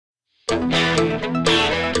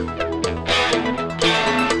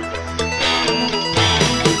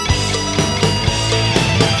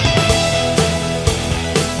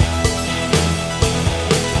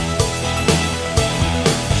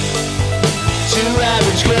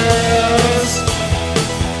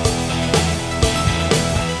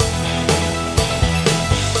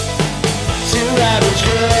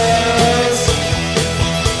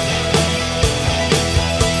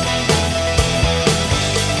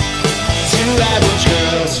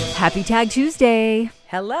Happy Tag Tuesday.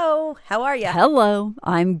 Hello. How are you? Hello.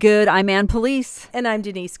 I'm good. I'm Ann Police. And I'm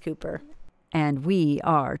Denise Cooper. And we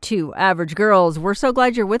are two average girls. We're so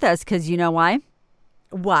glad you're with us because you know why?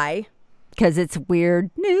 Why? Because it's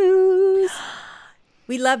weird news.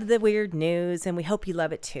 We love the weird news and we hope you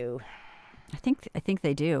love it too. I think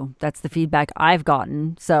they do. That's the feedback I've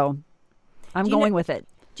gotten. So I'm going with it.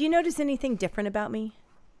 Do you notice anything different about me?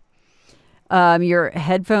 Your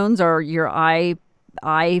headphones or your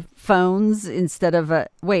iPhones instead of a...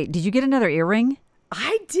 Wait, did you get another earring?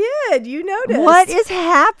 I did. You noticed. What is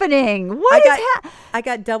happening? I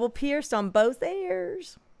got double pierced on both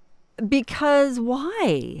ears. Because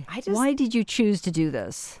why? Why did you choose to do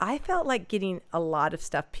this? I felt like getting a lot of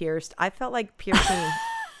stuff pierced. I felt like piercing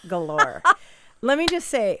galore. Let me just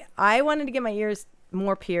say, I wanted to get my ears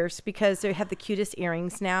more pierced because they have the cutest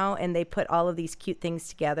earrings now and they put all of these cute things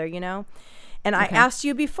together, you know? And I asked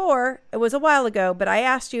you before, it was a while ago, but I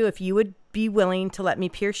asked you if you would be willing to let me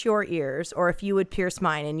pierce your ears or if you would pierce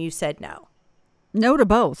mine, and you said no. No to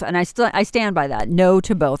both, and I stand by that. No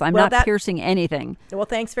to both. I'm not piercing anything. Well,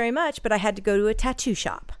 thanks very much, but I had to go to a tattoo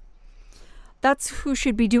shop. That's who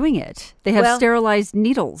should be doing it. They have sterilized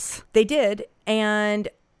needles. They did, and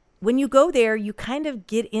when you go there, you kind of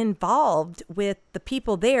get involved with the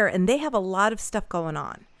people there, and they have a lot of stuff going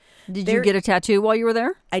on. Did you get a tattoo while you were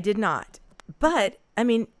there? I did not. But, I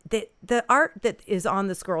mean, the art that is on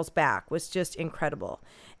this girl's back was just incredible.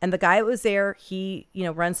 And the guy that was there, he,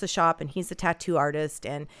 runs the shop and he's a tattoo artist.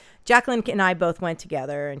 And Jacqueline and I both went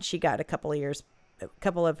together and she got a couple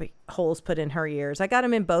of holes put in her ears. I got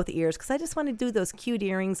them in both ears because I just want to do those cute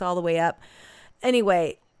earrings all the way up.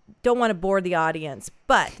 Anyway, don't want to bore the audience,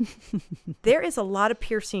 but there is a lot of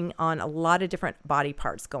piercing on a lot of different body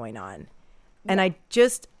parts going on. And I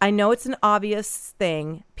know it's an obvious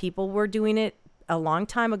thing. People were doing it a long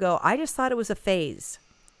time ago. I just thought it was a phase.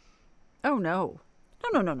 Oh, no.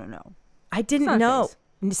 No. I didn't know.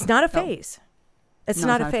 It's not a phase. It's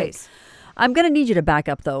not a phase. I'm going to need you to back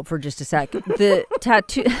up, though, for just a sec. The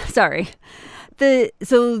tattoo, sorry.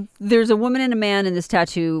 So there's a woman and a man in this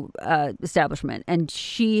tattoo establishment, and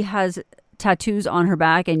she has tattoos on her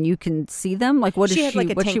back and you can see them. Like, what's she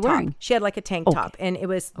wearing? She had like a tank top and it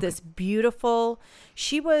was this beautiful,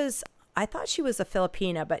 I thought she was a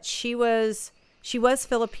Filipina, but she was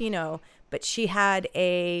Filipino, but she had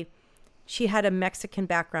a Mexican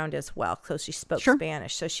background as well. So she spoke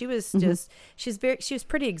Spanish. So she was she was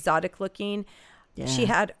pretty exotic looking. Yeah. She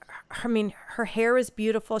had, her hair is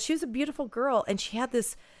beautiful. She was a beautiful girl. And she had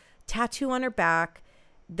this tattoo on her back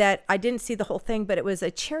that I didn't see the whole thing, but it was a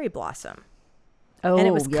cherry blossom. Oh, and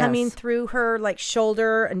it was coming through her like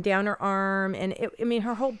shoulder and down her arm. And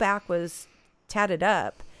her whole back was tatted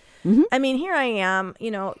up. Mm-hmm. Here I am,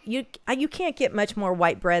 you can't get much more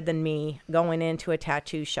white bread than me going into a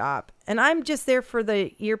tattoo shop. And I'm just there for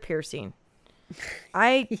the ear piercing.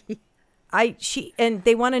 And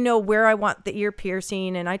they want to know where I want the ear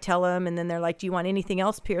piercing. And I tell them, and then they're like, do you want anything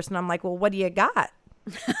else pierced? And I'm like, well, what do you got?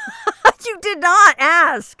 You did not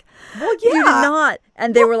ask. Well, yeah. You did not.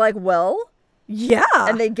 And they were like, well... Yeah.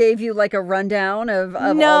 And they gave you like a rundown of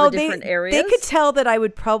all the different areas? They could tell that I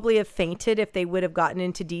would probably have fainted if they would have gotten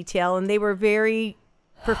into detail. And they were very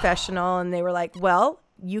professional. And they were like, well,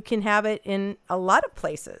 you can have it in a lot of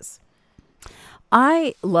places.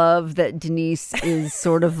 I love that Denise is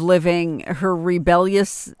sort of living her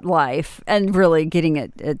rebellious life and really getting a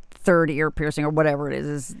third ear piercing or whatever it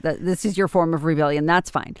is that this is your form of rebellion.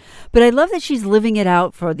 That's fine. But I love that she's living it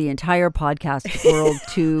out for the entire podcast world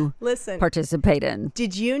to participate in.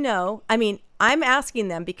 Did you know? I'm asking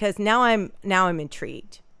them because now I'm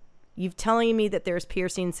intrigued. You've telling me that there's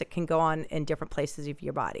piercings that can go on in different places of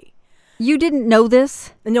your body. You didn't know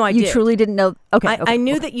this? No, I did. You truly didn't know? Okay. I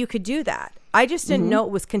knew that you could do that. I just didn't know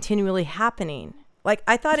it was continually happening. Like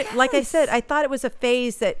I thought it, like I said, I thought it was a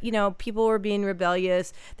phase that, people were being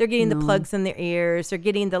rebellious. They're getting the plugs in their ears. They're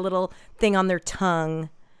getting the little thing on their tongue,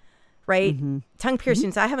 right? Mm-hmm. Tongue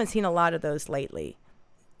piercings. I haven't seen a lot of those lately.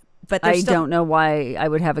 But I don't know why I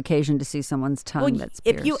would have occasion to see someone's tongue that's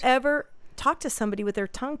pierced. If you ever talk to somebody with their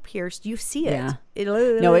tongue pierced, you see it. Yeah.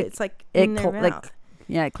 It's like in their mouth.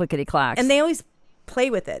 Yeah, clickety clacks. And they always play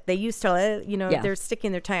with it. They used to, they're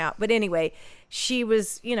sticking their tongue out. But anyway, she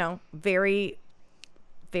was, very,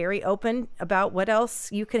 very open about what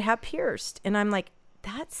else you could have pierced. And I'm like,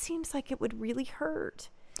 that seems like it would really hurt.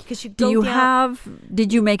 Because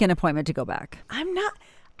did you make an appointment to go back? I'm not.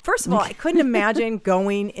 First of all, I couldn't imagine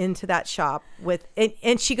going into that shop with,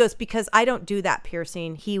 and she goes, because I don't do that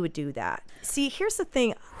piercing. He would do that. See, here's the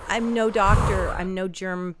thing. I'm no doctor. I'm no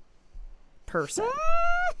germ person.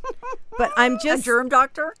 But I'm just a germ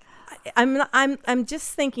doctor. I'm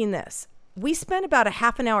just thinking this. We spent about a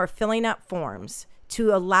half an hour filling out forms to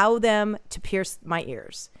allow them to pierce my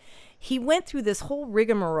ears. He went through this whole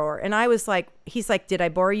rigmarole, and I was like, he's like, did I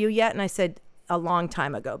bore you yet? And I said, a long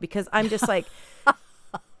time ago, because I'm just like,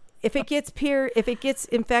 if it gets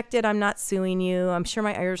infected, I'm not suing you. I'm sure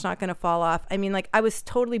my ear's not going to fall off. I mean, like, I was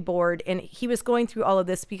totally bored, and he was going through all of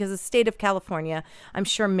this because the state of California, I'm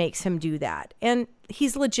sure, makes him do that. And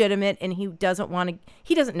he's legitimate, and he doesn't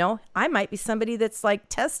know. I might be somebody that's like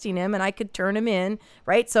testing him, and I could turn him in,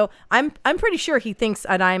 right? So I'm pretty sure he thinks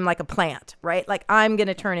that I'm like a plant, right? Like, I'm going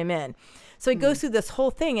to turn him in. So he goes through this whole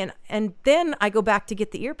thing, and then I go back to get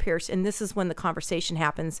the ear pierced, and this is when the conversation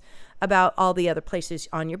happens about all the other places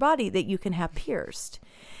on your body that you can have pierced.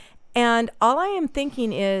 And all I am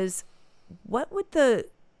thinking is, what would the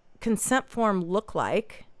consent form look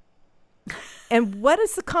like? And what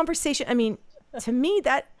is the conversation? I mean, to me,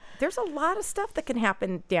 that there's a lot of stuff that can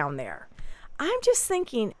happen down there. I'm just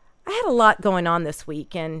thinking, I had a lot going on this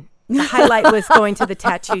week, and the highlight was going to the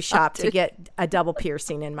tattoo shop to get a double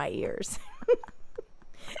piercing in my ears.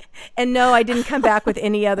 And no, I didn't come back with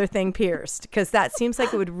any other thing pierced, because that seems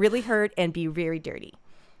like it would really hurt and be very dirty.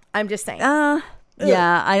 I'm just saying. Yeah,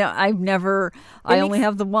 I only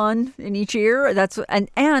have the one in each ear.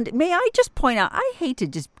 And may I just point out, I hate to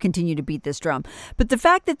just continue to beat this drum, but the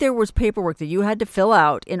fact that there was paperwork that you had to fill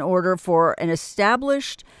out in order for an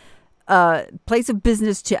established place of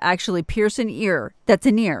business to actually pierce an ear, that's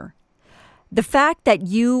an ear. The fact that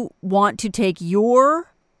you want to take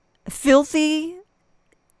your filthy,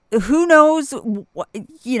 who knows,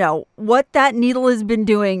 what that needle has been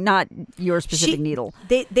doing, not your specific needle.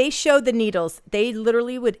 They showed the needles. They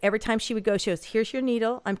literally would, every time she would go, she goes, here's your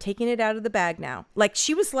needle. I'm taking it out of the bag now. Like,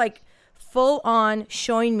 she was like full on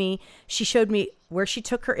showing me. She showed me where she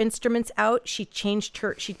took her instruments out. She changed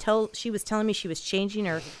her, she was telling me she was changing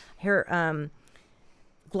her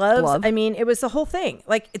gloves. I mean, it was the whole thing.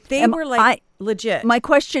 Like, they were like legit. My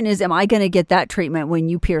question is, am I going to get that treatment when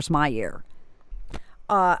you pierce my ear?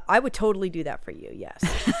 I would totally do that for you. Yes.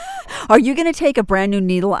 Are you going to take a brand new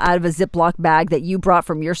needle out of a Ziploc bag that you brought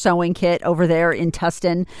from your sewing kit over there in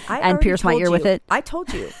Tustin and pierce my ear with it? I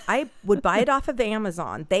told you I would buy it off of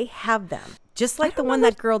Amazon. They have them, just like the one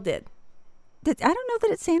that girl did. I don't know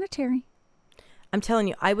that it's sanitary. I'm telling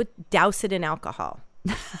you, I would douse it in alcohol.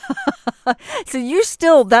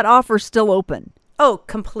 So that offer's still open. Oh,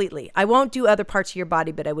 completely. I won't do other parts of your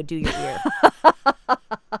body, but I would do your ear.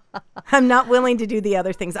 I'm not willing to do the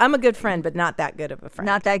other things. I'm a good friend, but not that good of a friend.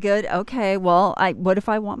 Not that good? Okay. Well, what if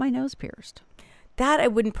I want my nose pierced? That I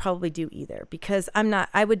wouldn't probably do either, because I'm not,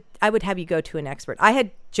 I would have you go to an expert. I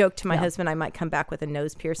had joked to my husband I might come back with a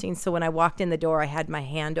nose piercing. So when I walked in the door, I had my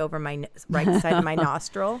hand over my right side of my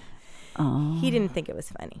nostril. Oh. He didn't think it was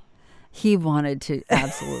funny. He wanted to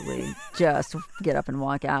absolutely just get up and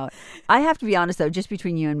walk out. I have to be honest, though, just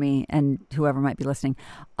between you and me and whoever might be listening,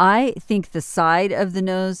 I think the side of the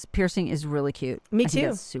nose piercing is really cute. Me I too. think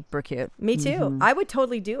it's super cute. Me too. Mm-hmm. I would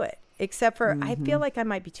totally do it, except for I feel like I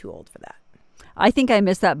might be too old for that. I think I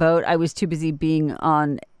missed that boat. I was too busy being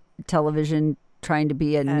on television trying to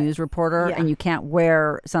be a news reporter, and you can't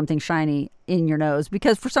wear something shiny in your nose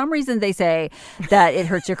because for some reason they say that it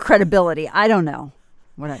hurts your credibility. I don't know.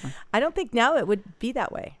 Whatever. I don't think now it would be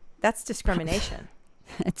that way. That's discrimination.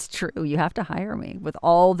 It's true. You have to hire me with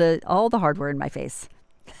all the hardware in my face.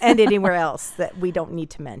 And anywhere else that we don't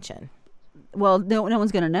need to mention. Well, no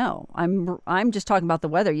one's going to know. I'm just talking about the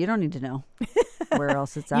weather. You don't need to know where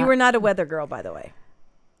else it's at. You were not a weather girl, by the way.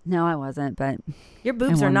 No, I wasn't, but your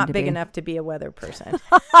boobs are not big enough to be a weather person.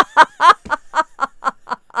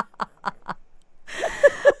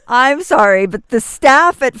 I'm sorry, but the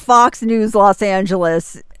staff at Fox News Los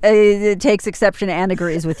Angeles it takes exception and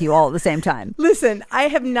agrees with you all at the same time. Listen, I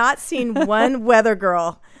have not seen one weather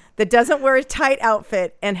girl that doesn't wear a tight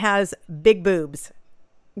outfit and has big boobs.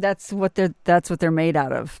 That's what they're made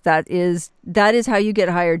out of. That is how you get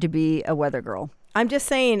hired to be a weather girl. I'm just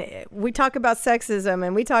saying, we talk about sexism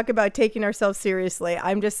and we talk about taking ourselves seriously.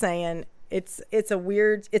 I'm just saying it's a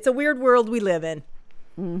weird world we live in.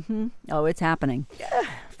 Mm-hmm. Oh, it's happening. Yeah.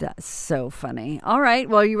 That's so funny. All right.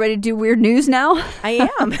 Well, you ready to do weird news now? I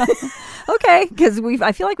am. Okay, because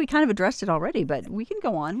I feel like we kind of addressed it already, but we can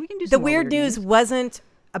go on. We can do The some more weird news wasn't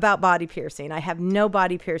about body piercing. I have no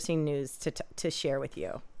body piercing news to share with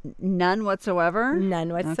you. None whatsoever?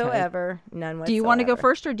 None whatsoever. Okay. None whatsoever. Do you want to go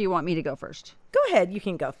first, or do you want me to go first? Go ahead. You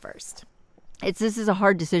can go first. This is a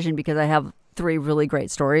hard decision because I have 3 really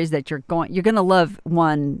great stories that you're going to love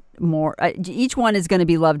one more. Each one is going to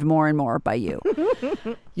be loved more and more by you.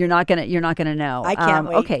 You're not gonna know. I can't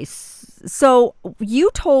wait. Okay, so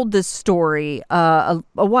you told this story a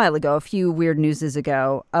while ago, a few weird newses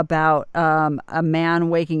ago, about a man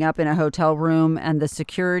waking up in a hotel room and the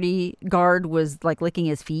security guard was like licking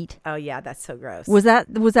his feet. Oh yeah, that's so gross. Is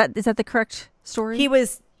that the correct story?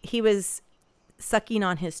 He was sucking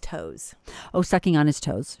on his toes. Oh, sucking on his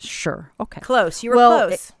toes. Sure. Okay. Close. You were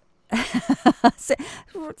close.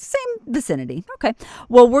 Same vicinity. Okay.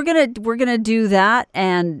 Well, we're gonna do that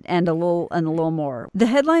and a little more. The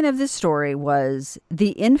headline of this story was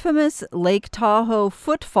the infamous Lake Tahoe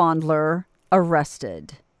foot fondler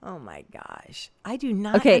arrested. Oh my gosh. I do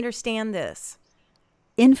not understand this.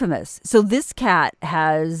 Infamous. So this cat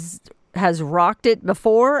has rocked it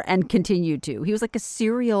before and continued to. He was like a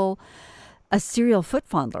serial foot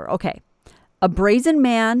fondler. Okay. A brazen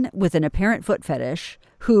man with an apparent foot fetish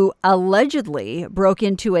who allegedly broke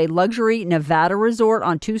into a luxury Nevada resort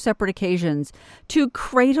on 2 separate occasions to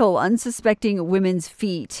cradle unsuspecting women's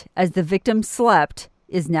feet as the victim slept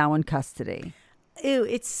is now in custody. Ew,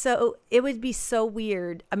 it would be so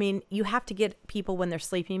weird. I mean, you have to get people when they're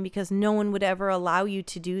sleeping because no one would ever allow you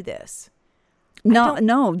to do this.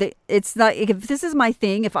 No, it's not. If this is my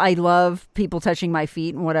thing, if I love people touching my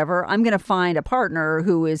feet and whatever, I'm going to find a partner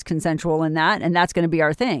who is consensual in that, and that's going to be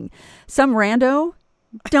our thing. Some rando,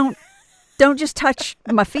 don't just touch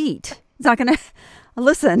my feet. It's not going to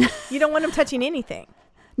listen. You don't want them touching anything.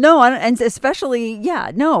 No, and especially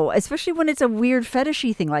when it's a weird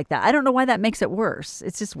fetishy thing like that. I don't know why that makes it worse.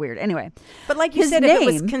 It's just weird. Anyway, but like you said, if it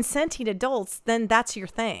was consenting adults, then that's your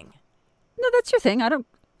thing. No, that's your thing.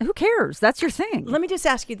 Who cares? That's your thing. Let me just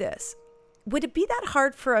ask you this. Would it be that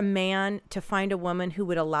hard for a man to find a woman who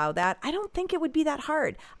would allow that? I don't think it would be that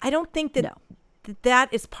hard. I don't think that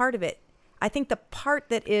that is part of it. I think the part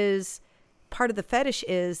that is part of the fetish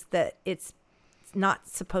is that it's not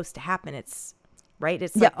supposed to happen. It's right.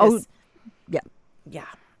 It's like this. Yeah.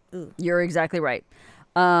 Ooh. You're exactly right.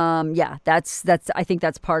 That's I think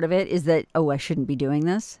that's part of it is that, I shouldn't be doing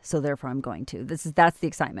this, so therefore I'm going to. That's the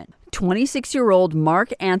excitement. 26-year-old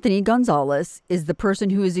Mark Anthony Gonzalez is the person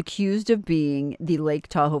who is accused of being the Lake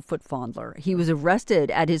Tahoe foot fondler. He was arrested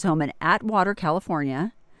at his home in Atwater,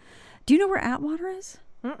 California. Do you know where Atwater is?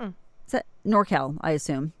 Mm-mm. Is that NorCal, I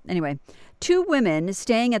assume? Anyway, 2 women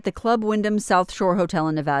staying at the Club Wyndham South Shore Hotel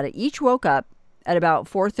in Nevada each woke up at about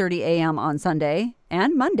 4:30 a.m. on Sunday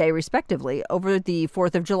and Monday, respectively, over the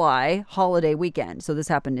 4th of July holiday weekend. So this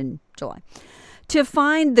happened in July. To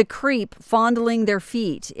find the creep fondling their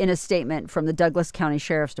feet in a statement from the Douglas County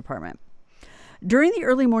Sheriff's Department. During the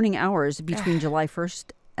early morning hours between July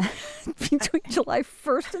 1st and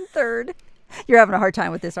 3rd, you're having a hard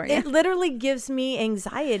time with this, aren't you? It literally gives me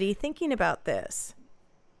anxiety thinking about this.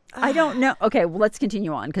 I don't know. Okay, well, let's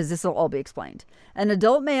continue on because this will all be explained. An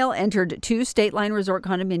adult male entered 2 State Line Resort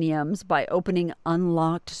condominiums by opening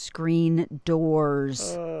unlocked screen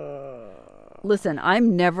doors. Listen,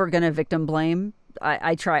 I'm never going to victim blame.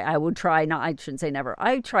 I shouldn't say never.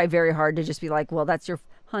 I try very hard to just be like, well, that's your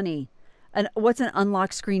honey. And what's an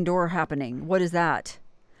unlocked screen door happening? What is that?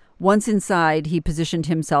 Once inside, he positioned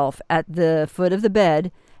himself at the foot of the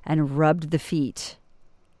bed and rubbed the feet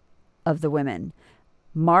of the women.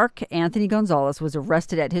 Mark Anthony Gonzalez was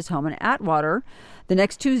arrested at his home in Atwater. The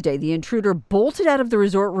next Tuesday, the intruder bolted out of the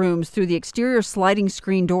resort rooms through the exterior sliding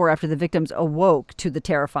screen door after the victims awoke to the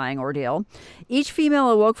terrifying ordeal. Each female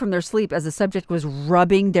awoke from their sleep as the subject was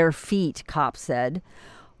rubbing their feet, cops said.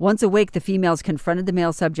 Once awake, the females confronted the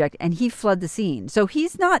male subject and he fled the scene. So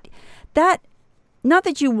he's not that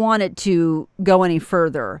you want it to go any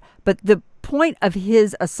further, but the point of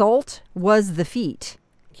his assault was the feet.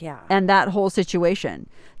 Yeah. And that whole situation.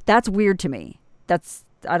 That's weird to me.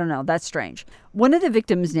 I don't know. That's strange. One of the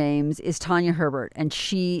victims' names is Tanya Herbert, and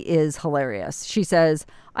she is hilarious. She says,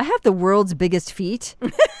 I have the world's biggest feet.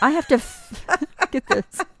 I have to get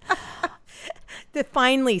this.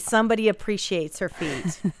 Finally, somebody appreciates her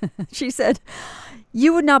feet. She said,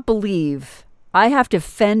 you would not believe I have to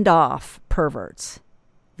fend off perverts.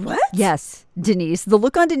 What? Yes, Denise. The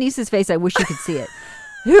look on Denise's face, I wish you could see it.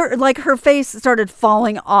 Her face started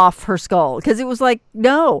falling off her skull because it was like,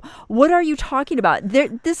 no, what are you talking about?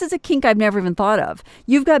 This is a kink I've never even thought of.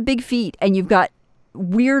 You've got big feet and you've got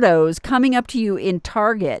weirdos coming up to you in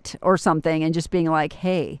Target or something and just being like,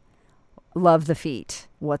 hey, love the feet.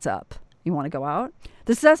 What's up? You want to go out?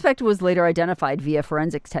 The suspect was later identified via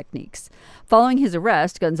forensics techniques. Following his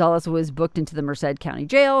arrest, Gonzalez was booked into the Merced County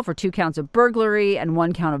Jail for 2 counts of burglary and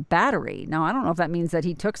 1 count of battery. Now, I don't know if that means that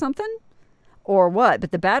he took something or what,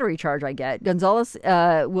 but the battery charge I get. Gonzalez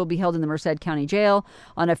will be held in the Merced County Jail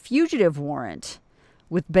on a fugitive warrant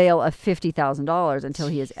with bail of $50,000 until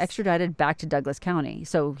he is extradited back to Douglas County.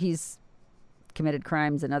 So he's committed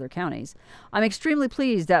crimes in other counties. I'm extremely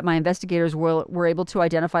pleased that my investigators were able to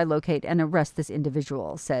identify, locate, and arrest this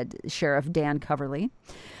individual, said Sheriff Dan Coverly.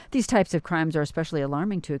 These types of crimes are especially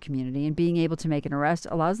alarming to a community, and being able to make an arrest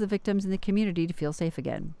allows the victims in the community to feel safe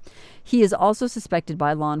again. He is also suspected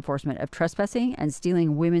by law enforcement of trespassing and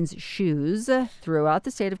stealing women's shoes throughout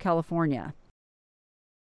the state of California.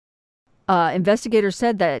 Investigators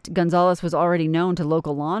said that Gonzalez was already known to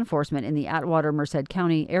local law enforcement in the Atwater Merced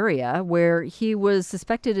County area, where he was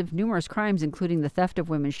suspected of numerous crimes, including the theft of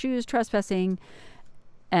women's shoes, trespassing,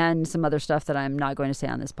 and some other stuff that I'm not going to say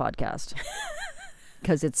on this podcast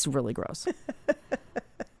because it's really gross.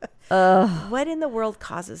 What in the world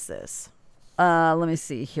causes this? Let me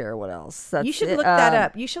see here. What else? You should look that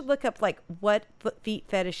up. You should look up like what feet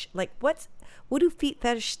fetish, like what do feet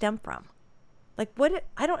fetish stem from? Like what?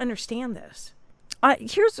 I don't understand this. I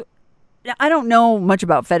don't know much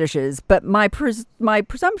about fetishes, but my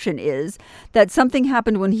presumption is that something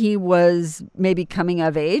happened when he was maybe coming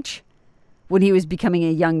of age, when he was becoming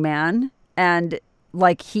a young man, and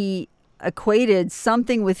like he equated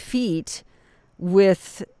something with feet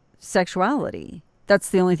with sexuality. That's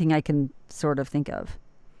the only thing I can sort of think of.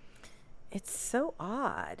 It's so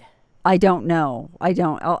odd. I don't know.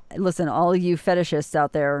 Listen, all you fetishists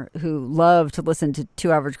out there who love to listen to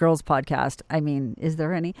Two Average Girls podcast, I mean, is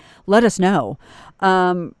there any? Let us know.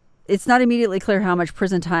 It's not immediately clear how much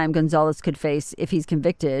prison time Gonzalez could face if he's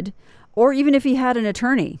convicted, or even if he had an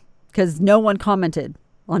attorney, because no one commented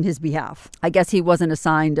on his behalf. I guess he wasn't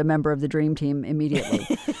assigned a member of the dream team immediately.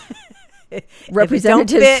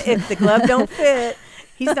 Representatives. If the glove don't fit,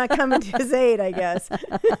 he's not coming to his aid, I guess.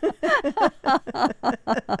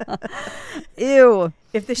 Ew.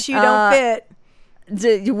 If the shoe don't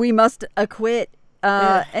fit. We must acquit.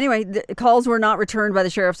 Anyway, the calls were not returned by the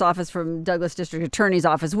sheriff's office from Douglas District Attorney's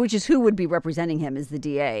office, which is who would be representing him as the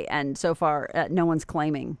DA. And so far, no one's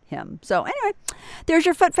claiming him. So anyway, there's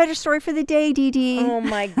your foot fetish story for the day, Dee Dee. Oh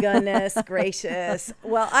my goodness gracious.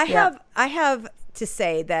 Well, I have to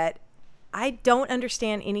say that I don't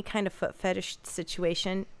understand any kind of foot fetish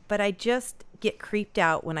situation, but I just get creeped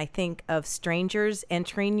out when I think of strangers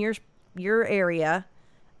entering your area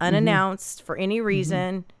unannounced for any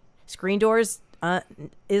reason. Screen doors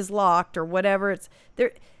is locked or whatever. It's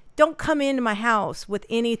there. Don't come into my house with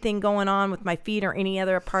anything going on with my feet or any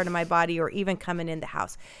other part of my body, or even coming in the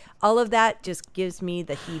house. All of that just gives me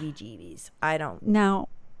the heebie-jeebies. I don't. Now,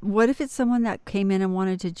 what if it's someone that came in and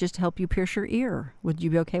wanted to just help you pierce your ear? Would you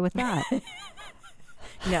be okay with that?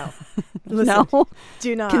 No. Listen, no?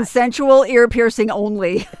 Do not. Consensual ear piercing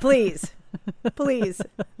only. Please. Please.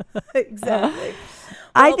 Exactly.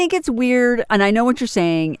 I think it's weird, and I know what you're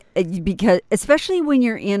saying, because especially when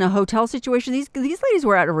you're in a hotel situation, these ladies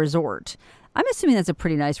were at a resort. I'm assuming that's a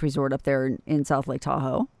pretty nice resort up there in South Lake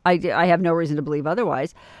Tahoe. I have no reason to believe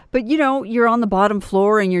otherwise. But, you know, you're on the bottom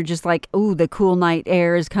floor and you're just like, ooh, the cool night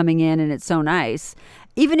air is coming in and it's so nice.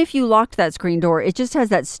 Even if you locked that screen door, it just has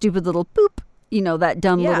that stupid little boop, you know, that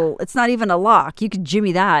dumb little, it's not even a lock. You could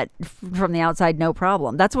jimmy that from the outside, no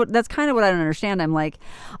problem. That's kind of what I don't understand. I'm like,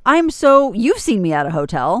 you've seen me at a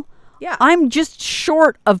hotel. Yeah. I'm just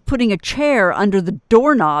short of putting a chair under the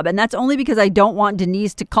doorknob, and that's only because I don't want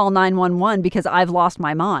Denise to call 911 because I've lost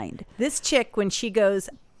my mind. This chick, when she goes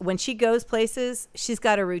places, she's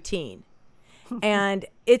got a routine. And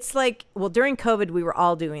it's like, well, during COVID, we were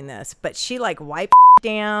all doing this, but she like wipes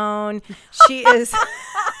down.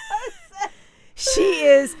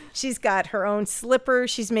 She's got her own slippers.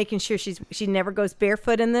 She's making sure she never goes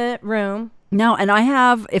barefoot in the room. No, and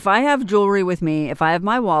if I have jewelry with me, if I have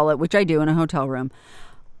my wallet, which I do in a hotel room,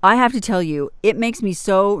 I have to tell you, it makes me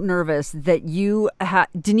so nervous that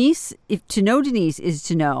Denise, to know Denise is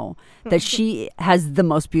to know that she has the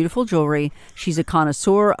most beautiful jewelry. She's a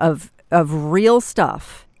connoisseur of real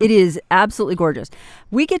stuff. It is absolutely gorgeous.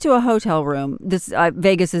 We get to a hotel room.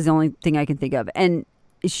 Vegas is the only thing I can think of. And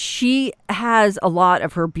she has a lot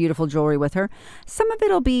of her beautiful jewelry with her. Some of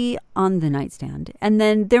it'll be on the nightstand. And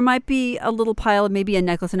then there might be a little pile of maybe a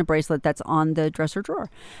necklace and a bracelet that's on the dresser drawer.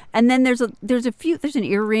 And then there's an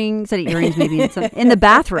earring, set of earrings maybe in the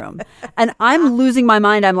bathroom. And I'm losing my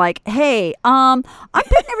mind. I'm like, hey, I'm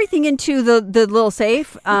putting everything into the little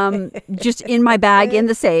safe, just in my bag in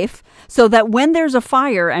the safe, so that when there's a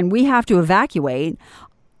fire and we have to evacuate,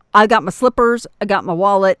 I got my slippers, I got my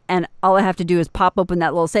wallet, and all I have to do is pop open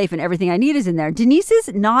that little safe and everything I need is in there. Denise is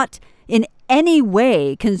not in any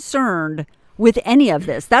way concerned with any of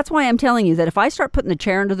this. That's why I'm telling you that if I start putting the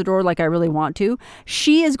chair under the door like I really want to,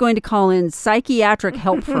 she is going to call in psychiatric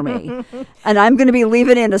help for me. And I'm going to be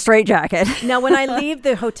leaving in a straitjacket. Now, when I leave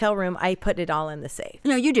the hotel room, I put it all in the safe.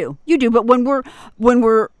 No, you do. You do. But when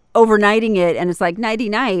we're overnighting it and it's like nighty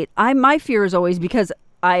night, my fear is always because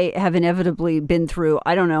I have inevitably been through,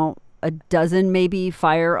 I don't know, a dozen maybe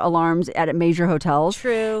fire alarms at major hotels.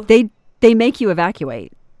 True. They make you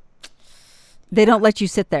evacuate. They don't let you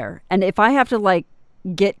sit there. And if I have to like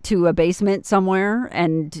get to a basement somewhere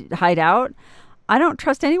and hide out, I don't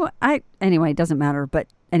trust anyone. Anyway, it doesn't matter. But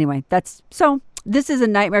anyway, this is a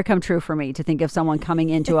nightmare come true for me to think of someone coming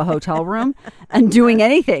into a hotel room and doing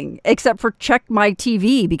anything except for check my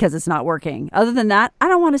TV because it's not working. Other than that, I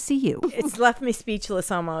don't want to see you. It's left me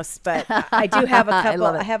speechless almost, but I do have a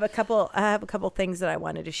couple. I have a couple things that I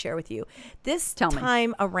wanted to share with you. This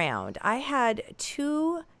time around, I had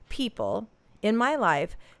 2 people in my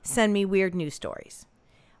life send me weird news stories.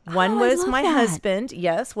 One was my husband.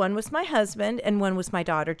 Yes, one was my husband, and one was my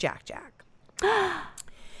daughter, Jack.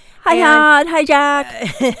 Hi, Jack.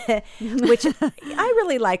 Which I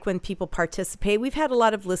really like when people participate. We've had a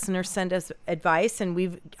lot of listeners send us advice, and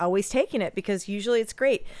we've always taken it because usually it's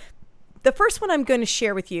great. The first one I'm going to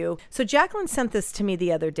share with you. So Jacqueline sent this to me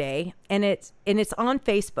the other day, and it's on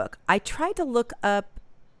Facebook. I tried to look up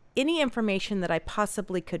any information that I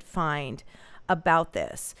possibly could find about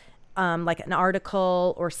this, like an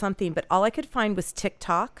article or something, but all I could find was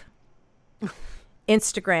TikTok,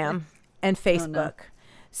 Instagram, and Facebook. Oh, no.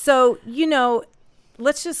 So,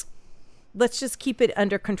 let's just keep it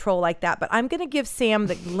under control like that. But I'm going to give Sam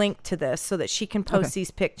the link to this so that she can post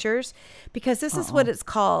these pictures, because this is what it's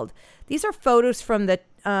called. These are photos from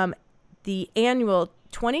the annual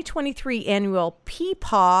 2023 annual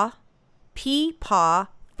Peepaw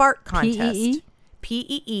fart contest.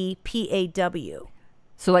 Peepaw.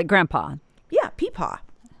 So like grandpa. Yeah, Peepaw.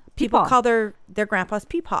 People call their grandpas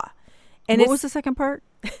Peepaw. And what was the second part?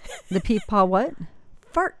 The Peepaw what?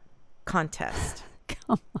 Fart contest.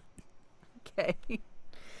 Come on. Okay.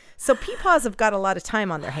 So Peepaws have got a lot of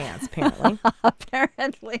time on their hands, apparently.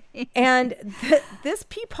 Apparently. And this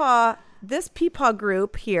Peepaw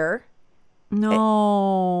group here.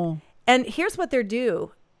 No. And here's what they're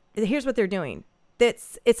doing.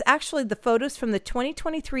 It's actually the photos from the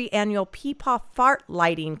 2023 annual Peepaw fart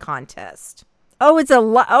lighting contest.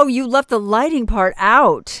 Oh, you left the lighting part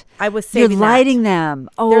out. I was saving You're lighting them.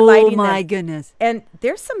 Oh, they're lighting my them. Goodness. And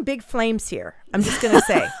there's some big flames here. I'm just going to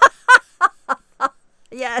say.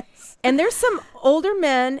 Yes. And there's some older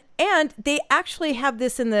men, and they actually have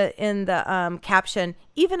this in the caption.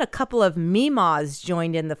 Even a couple of Meemaws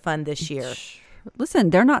joined in the fun this year. Listen,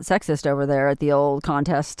 they're not sexist over there at the old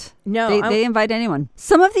contest. No. They invite anyone.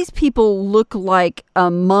 Some of these people look like a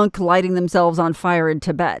monk lighting themselves on fire in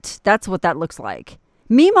Tibet. That's what that looks like.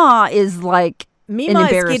 Meemaw is like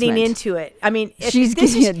Meemaw is getting into it. I mean, she's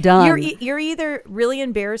getting it done. You're either really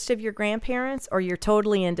embarrassed of your grandparents or you're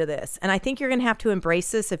totally into this. And I think you're going to have to embrace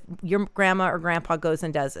this if your grandma or grandpa goes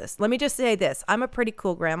and does this. Let me just say this. I'm a pretty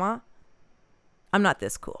cool grandma. I'm not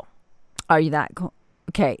this cool. Are you that cool?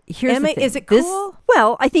 Okay, here's the thing. Is it cool?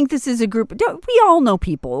 Well, I think this is a group. We all know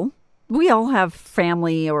people. We all have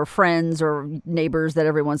family or friends or neighbors that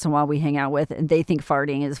every once in a while we hang out with, and they think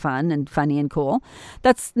farting is fun and funny and cool.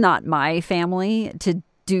 That's not my family to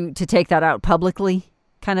take that out publicly,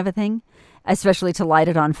 kind of a thing, especially to light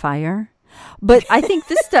it on fire. But I think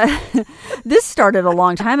this started a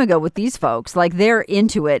long time ago with these folks. Like, they're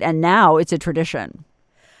into it, and now it's a tradition.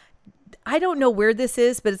 I don't know where this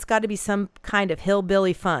is, but it's got to be some kind of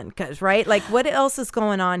hillbilly fun, right? Like, what else is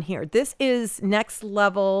going on here? This is next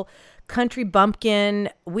level country bumpkin.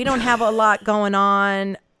 We don't have a lot going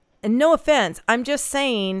on. And no offense, I'm just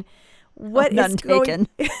saying, what is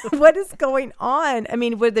going on? I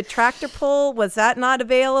mean, with the tractor pull, was that not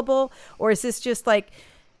available? Or is this just like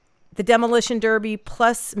the demolition derby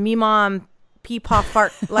plus me mom Peepaw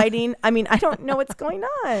fart lighting? I mean, I don't know what's going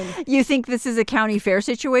on. You think this is a county fair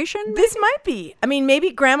situation? This might be. I mean,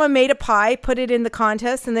 maybe grandma made a pie, put it in the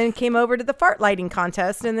contest, and then came over to the fart lighting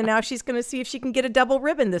contest. And then now she's going to see if she can get a double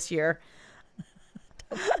ribbon this year.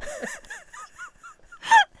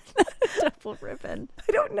 Double ribbon.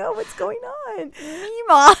 I don't know what's going on.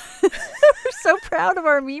 Mima. We're so proud of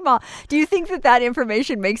our Mima. Do you think that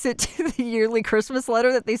information makes it to the yearly Christmas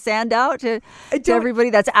letter that they send out to everybody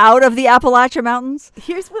that's out of the Appalachian Mountains?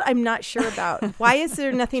 Here's what I'm not sure about. Why is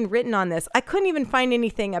there nothing written on this? I couldn't even find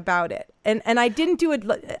anything about it. And I didn't do it.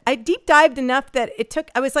 I deep dived enough that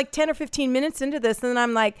I was like 10 or 15 minutes into this. And then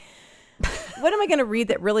I'm like, what am I going to read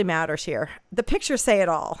that really matters here? The pictures say it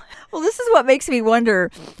all. Well, this is what makes me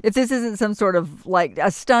wonder if this isn't some sort of like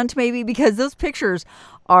a stunt maybe, because those pictures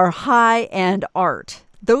are high-end art.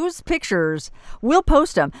 Those pictures, we'll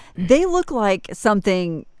post them. They look like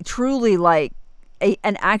something truly like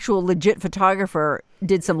an actual legit photographer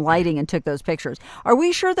did some lighting and took those pictures. Are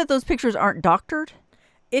we sure that those pictures aren't doctored?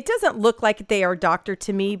 It doesn't look like they are doctored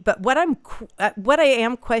to me, but what I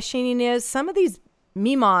am questioning is some of these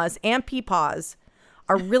Mimas and Peepaws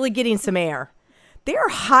are really getting some air. They are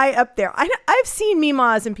high up there. I've seen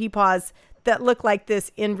Mimas and Peepaws that look like this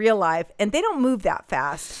in real life, and they don't move that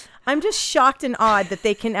fast. I'm just shocked and awed that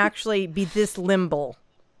they can actually be this nimble.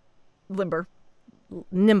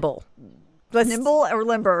 Nimble or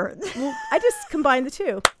limber? I just combined the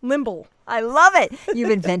two. Limble. I love it.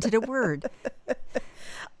 You've invented a word.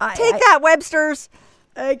 Take that, Webster's.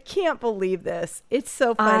 I can't believe this. It's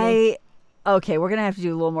so funny. Okay, we're gonna have to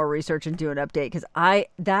do a little more research and do an update because I've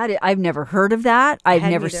never heard of that. I've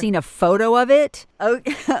never seen a photo of it.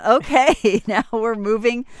 Okay, now we're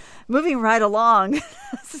moving right along.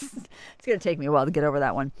 It's gonna take me a while to get over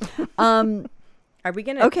that one. Are we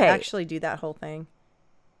gonna actually do that whole thing?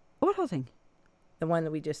 What whole thing? The one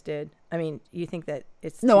that we just did. I mean, you think that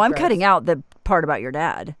it's no? I'm gross? Cutting out the part about your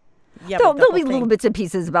dad. Yeah, there'll be little bits and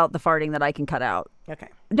pieces about the farting that I can cut out. Okay.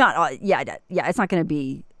 Yeah. It's not gonna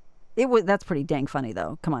be. That's pretty dang funny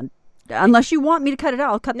though. Come on. Unless you want me to cut it out,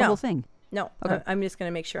 I'll cut the whole thing. No. Okay. I'm just going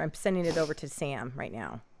to make sure I'm sending it over to Sam right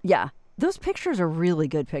now. Yeah. Those pictures are really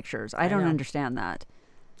good pictures. I don't understand that.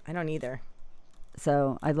 I don't either.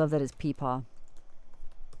 So I love that it's Peepaw.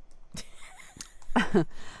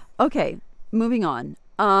 Okay. Moving on.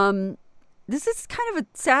 This is kind of a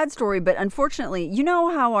sad story, but unfortunately, you know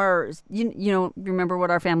how remember what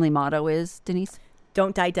our family motto is, Denise?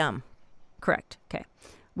 Don't die dumb. Correct. Okay.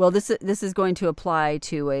 Well, this is going to apply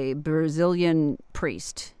to a Brazilian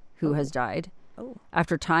priest who has died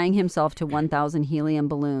after tying himself to 1,000 helium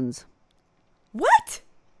balloons. What?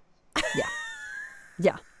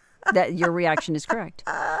 Yeah. That your reaction is correct.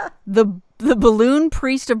 The balloon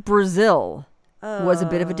priest of Brazil was a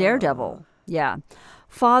bit of a daredevil. Yeah.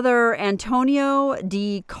 Father Antonio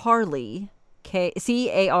di Carli,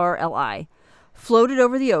 Carli, floated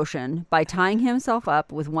over the ocean by tying himself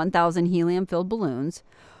up with 1,000 helium-filled balloons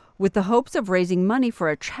with the hopes of raising money for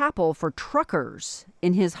a chapel for truckers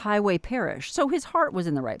in his highway parish. So his heart was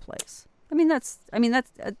in the right place. That's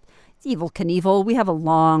Evel Knievel. We have a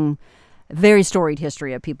long, very storied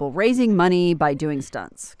history of people raising money by doing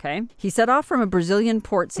stunts, okay? He set off from a Brazilian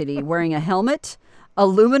port city wearing a helmet,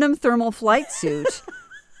 aluminum thermal flight suit,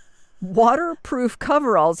 waterproof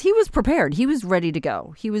coveralls. He was prepared. He was ready to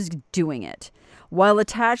go. He was doing it while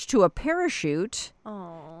attached to a parachute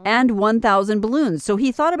and 1,000 balloons. So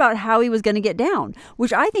he thought about how he was going to get down,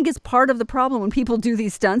 which I think is part of the problem when people do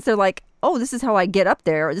these stunts. They're like, oh, this is how I get up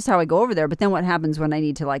there. Or this is how I go over there. But then what happens when I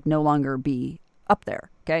need to no longer be up there?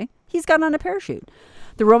 Okay. He's got on a parachute.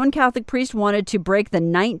 The Roman Catholic priest wanted to break the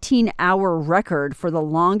 19-hour record for the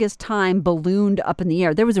longest time ballooned up in the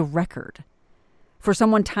air. There was a record for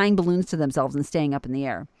someone tying balloons to themselves and staying up in the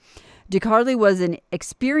air. DiCarli was an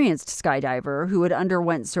experienced skydiver who had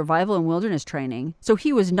underwent survival and wilderness training, so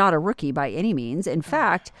he was not a rookie by any means. In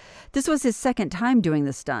fact, this was his second time doing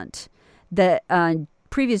the stunt. The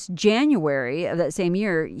previous January of that same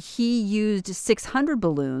year, he used 600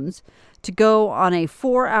 balloons to go on a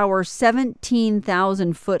 4-hour,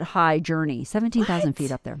 17,000-foot high journey. 17,000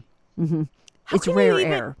 feet up there. Mm-hmm. It's rare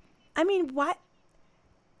air. What?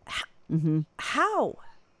 How?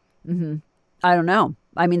 Mm-hmm. I don't know.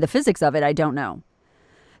 The physics of it, I don't know.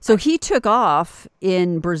 So he took off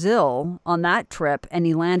in Brazil on that trip, and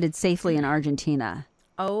he landed safely in Argentina.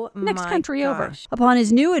 Oh, next country gosh. over. Upon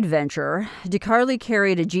his new adventure, DiCarli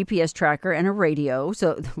carried a GPS tracker and a radio,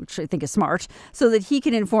 which I think is smart, so that he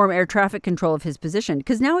can inform air traffic control of his position.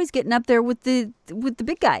 Because now he's getting up there with the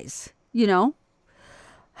big guys,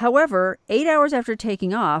 However, 8 hours after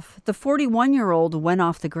taking off, the 41-year-old went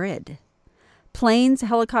off the grid. Planes,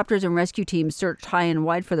 helicopters, and rescue teams searched high and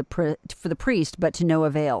wide for the priest, but to no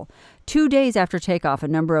avail. 2 days after takeoff, a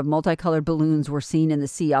number of multicolored balloons were seen in the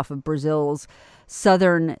sea off of Brazil's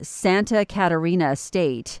southern Santa Catarina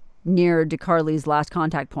state near DeCarli's last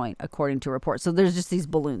contact point, according to reports. So there's just these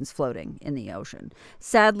balloons floating in the ocean.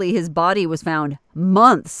 Sadly, his body was found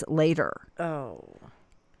months later. Oh.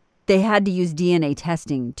 They had to use DNA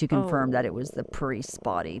testing to confirm that it was the priest's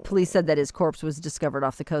body. Police said that his corpse was discovered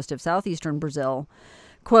off the coast of southeastern Brazil.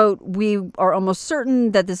 Quote, "We are almost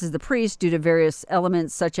certain that this is the priest due to various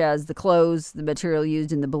elements such as the clothes, the material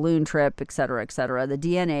used in the balloon trip, etc., etc. The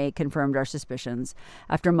DNA confirmed our suspicions.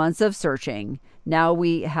 After months of searching, now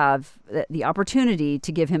we have the opportunity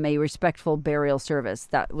to give him a respectful burial service."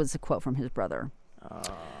 That was a quote from his brother.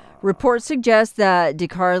 Reports suggest that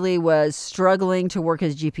DeCarli was struggling to work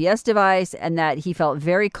his GPS device and that he felt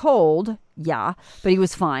very cold. Yeah, but he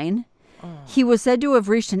was fine. He was said to have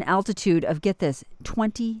reached an altitude of, get this,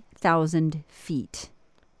 20,000 feet.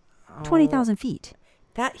 20,000 feet.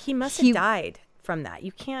 That he must have died from that.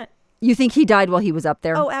 You can't. You think he died while he was up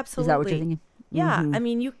there? Oh, absolutely. Is that what you're thinking? Yeah. Mm-hmm. I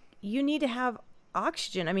mean, you need to have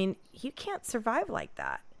oxygen. I mean, you can't survive like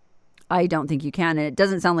that. I don't think you can. And it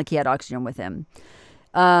doesn't sound like he had oxygen with him.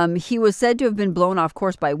 He was said to have been blown off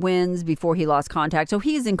course by winds before he lost contact. So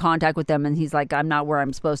he's in contact with them and he's like, I'm not where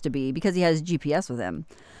I'm supposed to be, because he has GPS with him.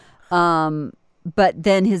 But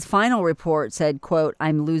then his final report said, quote,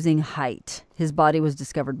 "I'm losing height." His body was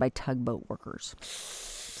discovered by tugboat workers.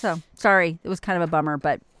 So, sorry, it was kind of a bummer.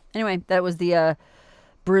 But anyway, that was the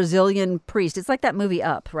Brazilian priest. It's like that movie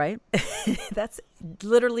Up, right? That's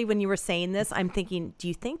literally, when you were saying this, I'm thinking, do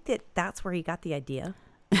you think that that's where he got the idea?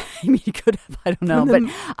 I mean, he could have. I don't know.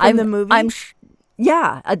 From the movie?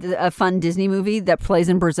 Yeah, a fun Disney movie that plays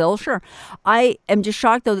in Brazil. Sure. I am just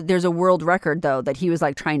shocked, though, that there's a world record, though, that he was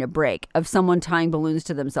like trying to break, of someone tying balloons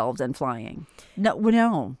to themselves and flying.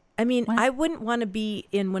 No. I mean, what? I wouldn't want to be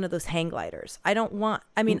in one of those hang gliders. I don't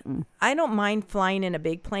mind flying in a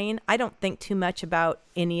big plane. I don't think too much about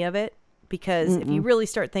any of it, because if you really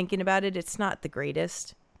start thinking about it, it's not the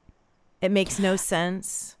greatest. It makes no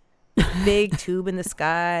sense. Big tube in the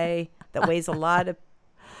sky that weighs a lot of,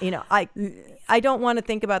 I don't want to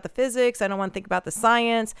think about the physics. I don't want to think about the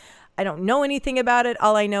science. I don't know anything about it.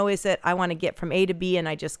 All I know is that I want to get from A to B, and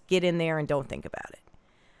I just get in there and don't think about it.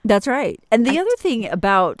 That's right. And the other thing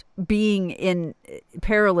about being in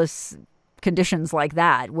perilous conditions like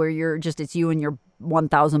that, where it's you and your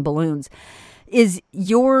 1,000 balloons, is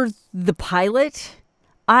you're the pilot.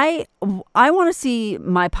 I want to see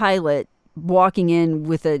my pilot walking in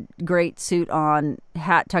with a great suit on,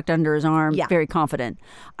 hat tucked under his arm, very confident.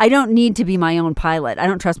 I don't need to be my own pilot. I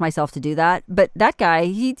don't trust myself to do that. But that guy,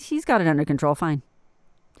 he's got it under control fine.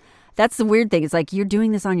 That's the weird thing. It's like you're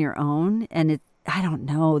doing this on your own, and I don't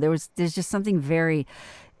know. There's just something very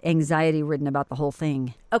anxiety ridden about the whole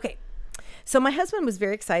thing. Okay. So my husband was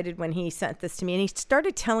very excited when he sent this to me, and he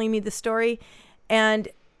started telling me the story. And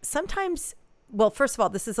sometimes, well, first of all,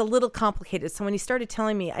 this is a little complicated. So when he started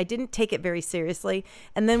telling me, I didn't take it very seriously.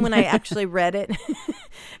 And then when I actually read it,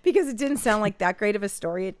 because it didn't sound like that great of a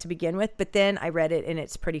story to begin with, but then I read it and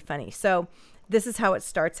it's pretty funny. So this is how it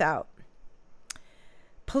starts out.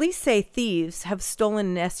 Police say thieves have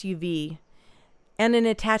stolen an SUV and an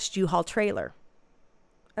attached U-Haul trailer.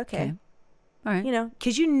 Okay. All right.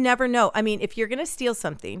 Because you never know. I mean, if you're going to steal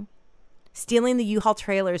something, stealing the U-Haul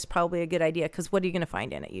trailer is probably a good idea, because what are you going to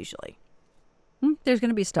find in it usually? There's going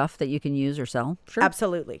to be stuff that you can use or sell. Sure.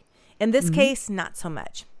 Absolutely. In this case, not so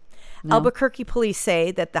much. No. Albuquerque police say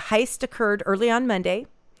that the heist occurred early on Monday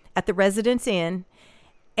at the Residence Inn,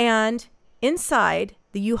 and inside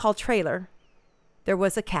the U-Haul trailer, there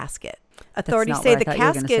was a casket. Authorities say the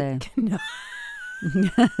casket. No.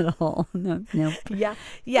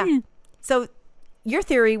 Yeah. So your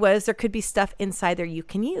theory was there could be stuff inside there you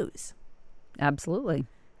can use. Absolutely.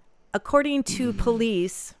 According to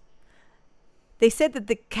police, they said that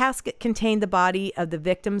the casket contained the body of the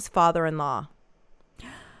victim's father-in-law.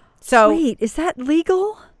 So wait, is that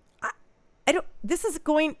legal? I don't. This is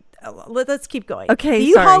going. Let's keep going. Okay, the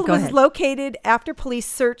U-Haul was ahead. located after police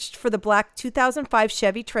searched for the black 2005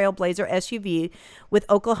 Chevy Trailblazer SUV with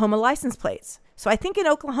Oklahoma license plates. So I think in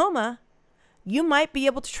Oklahoma, you might be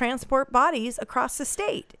able to transport bodies across the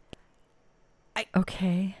state.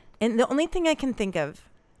 Okay. And the only thing I can think of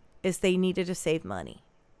is they needed to save money.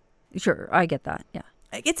 Sure, I get that. Yeah.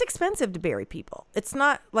 It's expensive to bury people. It's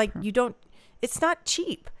not like it's not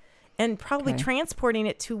cheap. And probably transporting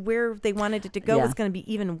it to where they wanted it to go was going to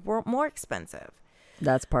be even more expensive.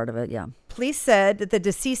 That's part of it, yeah. Police said that the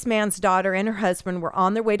deceased man's daughter and her husband were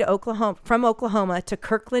on their way to from Oklahoma to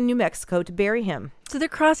Kirkland, New Mexico to bury him. So they're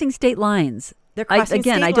crossing state lines. They're crossing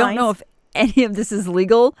state lines. I don't know if any of this is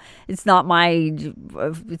legal. It's not my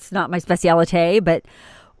specialty, but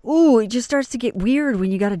ooh, it just starts to get weird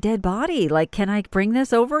when you got a dead body. Like, can I bring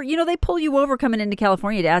this over? You know, they pull you over coming into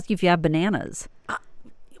California to ask you if you have bananas.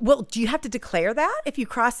 Well, do you have to declare that if you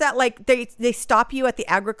cross that? Like they stop you at the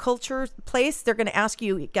agriculture place. They're going to ask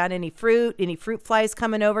you, got any fruit flies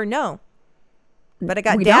coming over? No. But I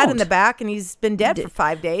got Dad in the back and he's been dead for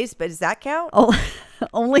 5 days. But does that count? Oh,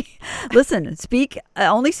 only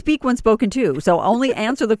only speak when spoken to. So only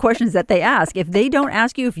answer the questions that they ask. If they don't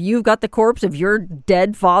ask you if you've got the corpse of your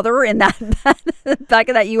dead father in that back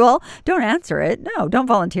of that U-Haul, don't answer it. No, don't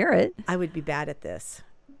volunteer it. I would be bad at this.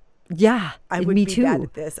 Yeah, I would me be too. bad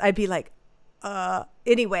at this. I'd be like,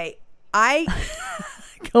 anyway,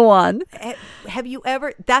 Go on. Have you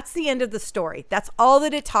ever, that's the end of the story. That's all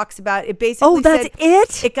that it talks about. It basically Oh, that's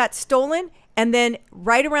it? It got stolen. And then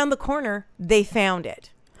right around the corner, they found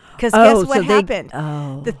it. Because guess what happened?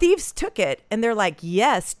 The thieves took it and they're like,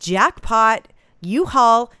 yes, jackpot,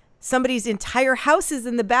 U-Haul. Somebody's entire house is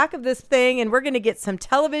in the back of this thing. And we're going to get some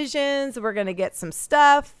televisions. We're going to get some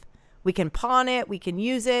stuff. We can pawn it. We can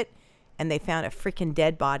use it. And they found a freaking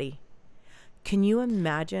dead body. Can you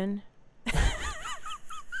imagine?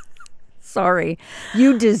 Sorry.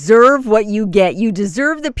 You deserve what you get. You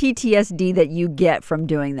deserve the PTSD that you get from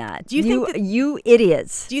doing that. Do you think you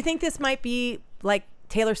idiots. Do you think this might be like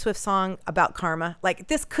Taylor Swift's song about karma? Like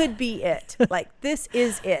this could be it. Like this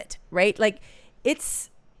is it, right? Like it's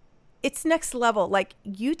next level. Like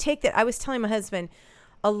you take that. I was telling my husband,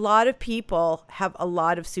 a lot of people have a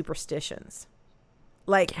lot of superstitions.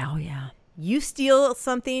 Like, oh yeah, you steal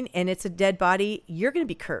something and it's a dead body, you're going to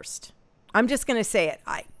be cursed. I'm just going to say it.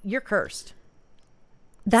 You're cursed.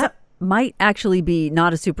 That might actually be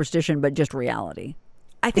not a superstition, but just reality.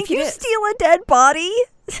 I think if you steal a dead body.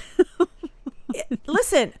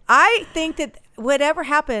 Listen, I think that whatever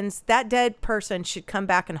happens, that dead person should come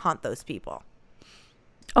back and haunt those people.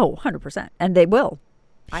 Oh, 100%. And they will.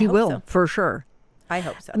 He will, so. For sure. I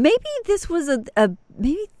hope so. Maybe this was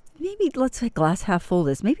maybe let's say glass half full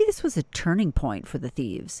this. Maybe this was a turning point for the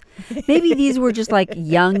thieves. Maybe these were just like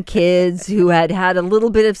young kids who had had a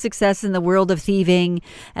little bit of success in the world of thieving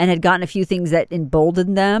and had gotten a few things that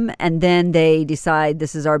emboldened them. And then they decide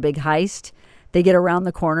this is our big heist. They get around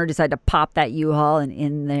the corner, decide to pop that U-Haul, and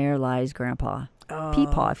in there lies Grandpa.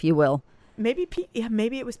 Peepaw, if you will. Maybe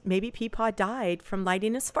Peepaw died from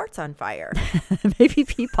lighting his farts on fire. Maybe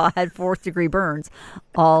Peepaw had 4th-degree burns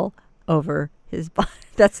all over his body.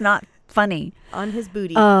 That's not funny. On his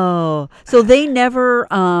booty. Oh, so they never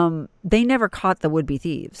caught the would-be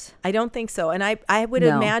thieves. I don't think so. And I would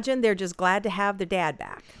imagine they're just glad to have their dad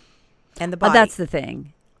back and the body. But that's the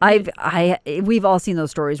thing. We've all seen those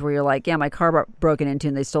stories where you're like, yeah, my car got broken into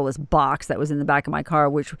and they stole this box that was in the back of my car,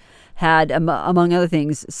 which had, among other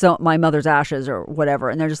things, so my mother's ashes or whatever.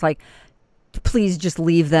 And they're just like, please just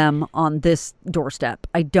leave them on this doorstep.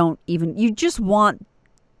 You just want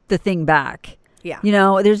the thing back. Yeah. You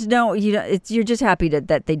know, there's no, you're just happy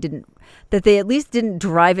that they at least didn't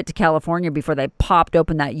drive it to California before they popped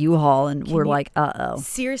open that U-Haul and were like, uh-oh.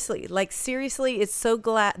 Seriously, they're so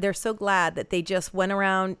glad that they just went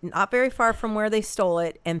around not very far from where they stole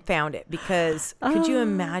it and found it, because could you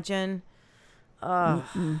imagine? Poor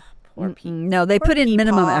Peepaw. No, they put in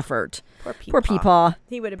minimum effort. Poor Peepaw.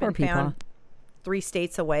 He would have been found 3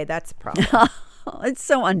 states away. That's a problem. It's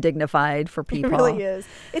so undignified for Peepaw. It really is.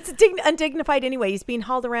 It's undignified anyway. He's being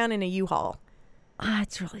hauled around in a U-Haul.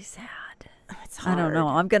 It's really sad. It's hard. I don't know.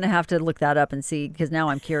 I'm going to have to look that up and see, because now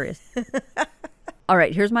I'm curious. All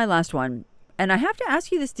right, here's my last one. And I have to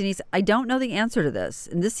ask you this, Denise. I don't know the answer to this.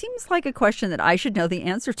 And this seems like a question that I should know the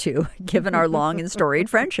answer to, given our long and storied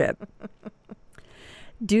friendship.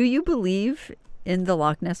 Do you believe in the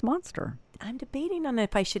Loch Ness Monster? I'm debating on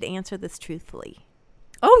if I should answer this truthfully.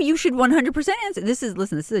 Oh, you should 100% answer. This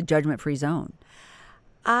is a judgment-free zone.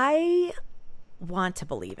 I want to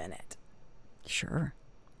believe in it. Sure.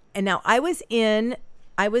 And now I was in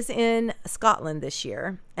Scotland this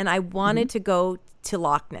year, and I wanted to go to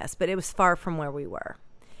Loch Ness, but it was far from where we were.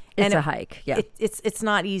 It's a hike. Yeah. It's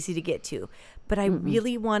not easy to get to, but I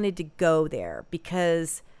really wanted to go there,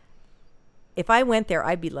 because if I went there,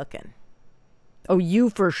 I'd be looking. Oh, you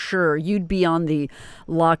for sure. You'd be on the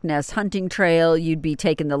Loch Ness hunting trail. You'd be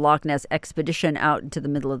taking the Loch Ness expedition out into the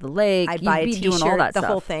middle of the lake. I'd buy a T-shirt, doing all that the stuff.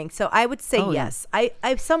 whole thing. So I would say yes. Yeah.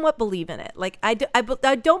 I somewhat believe in it. Like I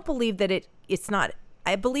don't believe that it's not.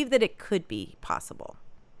 I believe that it could be possible.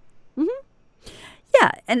 Mm-hmm.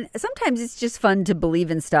 Yeah, and sometimes it's just fun to believe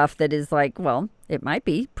in stuff that is like, well, it might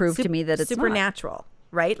be. Prove to me that it's supernatural,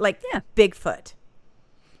 right? Like Bigfoot,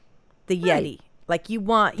 the Yeti. Like you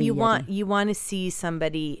want to see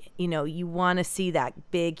somebody, you want to see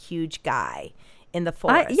that big, huge guy in the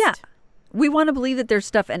forest. We want to believe that there's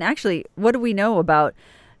stuff. And actually, what do we know about?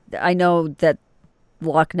 I know that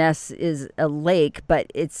Loch Ness is a lake,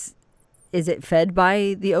 but is it fed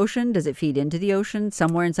by the ocean? Does it feed into the ocean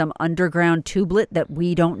somewhere in some underground tubelet that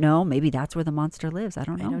we don't know? Maybe that's where the monster lives. I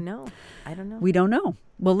don't know. We don't know.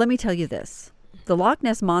 Well, let me tell you this. The Loch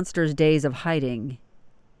Ness Monster's days of hiding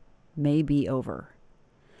may be over.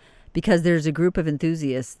 Because there's a group of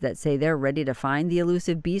enthusiasts that say they're ready to find the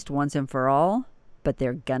elusive beast once and for all, but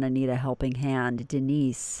they're gonna need a helping hand.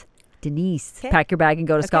 Denise, okay. Pack your bag and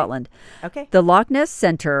go to Scotland. Okay. The Loch Ness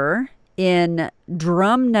Centre in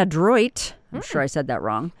Drumnadroit, I'm sure I said that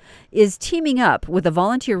wrong, is teaming up with a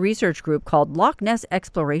volunteer research group called Loch Ness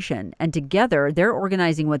Exploration. And together, they're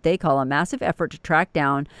organizing what they call a massive effort to track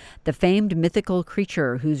down the famed mythical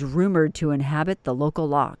creature who's rumored to inhabit the local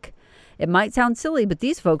loch. It might sound silly, but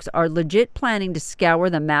these folks are legit planning to scour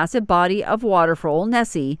the massive body of water for old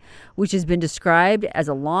Nessie, which has been described as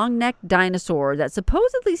a long-necked dinosaur that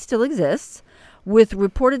supposedly still exists, with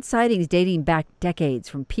reported sightings dating back decades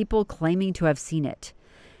from people claiming to have seen it.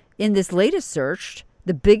 In this latest search,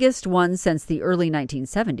 the biggest one since the early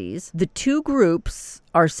 1970s, the two groups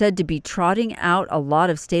are said to be trotting out a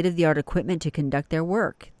lot of state-of-the-art equipment to conduct their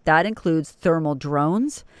work. That includes thermal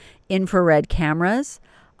drones, infrared cameras,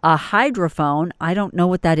 a hydrophone. I don't know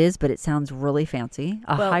what that is, but it sounds really fancy.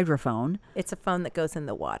 Hydrophone. It's a phone that goes in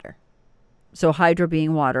the water. So hydra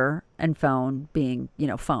being water and phone being,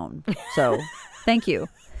 phone. So thank you.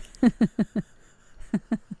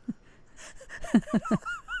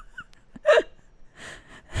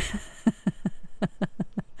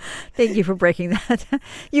 Thank you for breaking that.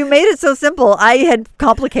 You made it so simple. I had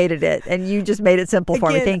complicated it, and you just made it simple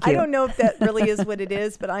for me. Thank you. I don't know if that really is what it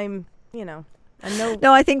is, but I'm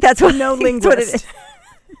no, I think that's what no linguist.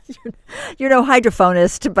 You're no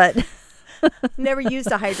hydrophonist, but never used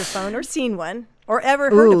a hydrophone or seen one or ever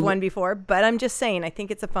heard of one before. But I'm just saying, I think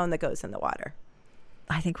it's a phone that goes in the water.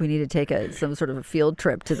 I think we need to take some sort of a field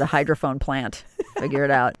trip to the hydrophone plant. Figure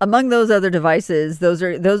it out. Among those other devices, those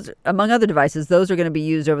are going to be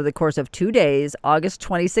used over the course of 2 days, August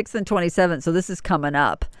 26th and 27th. So this is coming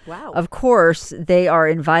up. Wow. Of course, they are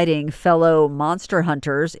inviting fellow monster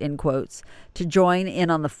hunters, in quotes, to join in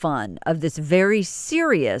on the fun of this very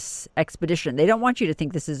serious expedition. They don't want you to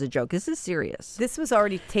think this is a joke. This is serious. This was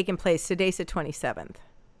already taking place. Today's the 27th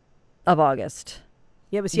of August.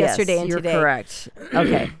 Yeah, it was yesterday and today. You're correct.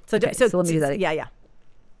 Okay. So let me do that. Yeah.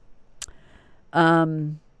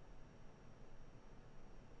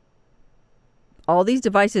 All these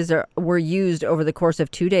devices were used over the course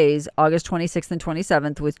of 2 days, August 26th and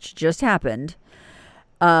 27th, which just happened.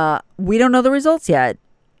 We don't know the results yet,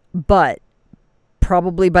 but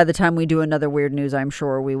probably by the time we do another weird news, I'm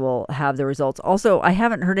sure we will have the results. Also, I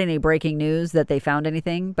haven't heard any breaking news that they found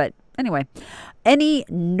anything, but anyway, any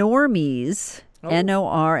normies...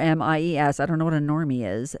 Normies, I don't know what a normie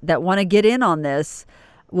is, that want to get in on this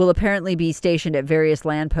will apparently be stationed at various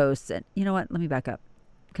land posts. And you know what? Let me back up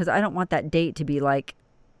because I don't want that date to be like,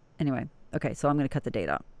 anyway. Okay, so I'm going to cut the date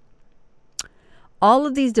out. All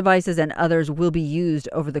of these devices and others will be used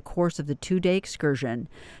over the course of the 2-day excursion.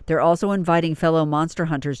 They're also inviting fellow monster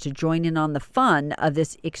hunters to join in on the fun of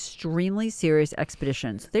this extremely serious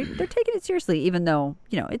expedition. So they're taking it seriously, even though,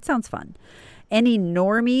 it sounds fun. Any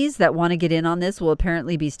normies that want to get in on this will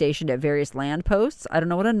apparently be stationed at various land posts. I don't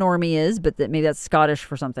know what a normie is, but maybe that's Scottish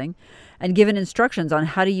for something. And given instructions on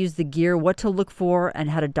how to use the gear, what to look for, and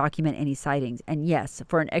how to document any sightings. And yes,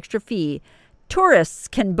 for an extra fee, tourists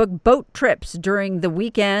can book boat trips during the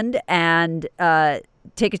weekend and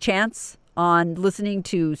take a chance on listening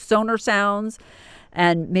to sonar sounds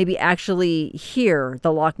and maybe actually hear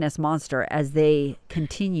the Loch Ness Monster as they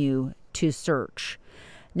continue to search.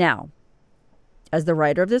 Now, as the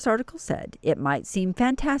writer of this article said, it might seem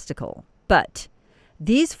fantastical, but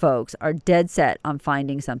these folks are dead set on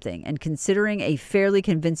finding something. And considering a fairly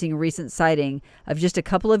convincing recent sighting of just a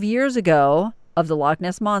couple of years ago of the Loch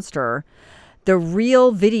Ness Monster, the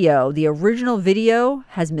original video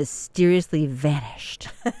has mysteriously vanished.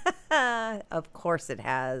 Of course it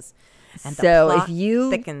has. And so the plot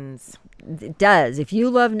thickens. It does. If you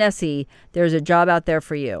love Nessie, there's a job out there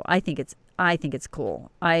for you. I think it's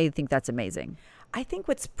cool. I think that's amazing. I think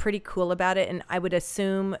what's pretty cool about it, and I would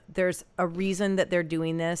assume there's a reason that they're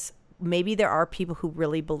doing this. Maybe there are people who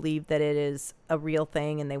really believe that it is a real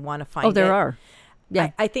thing and they want to find it. Oh, there are.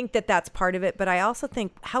 Yeah. I think that that's part of it. But I also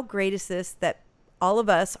think, how great is this that all of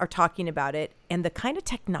us are talking about it and the kind of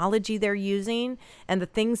technology they're using and the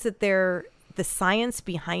things that the science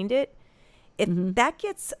behind it. If that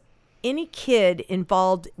gets any kid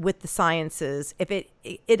involved with the sciences, if it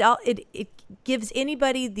gives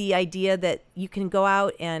anybody the idea that you can go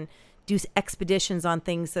out and do expeditions on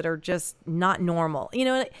things that are just not normal. You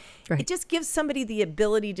know, it just gives somebody the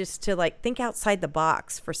ability just to like think outside the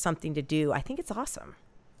box for something to do. I think it's awesome.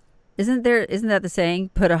 Isn't that the saying?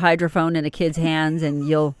 Put a hydrophone in a kid's hands and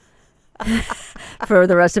you'll for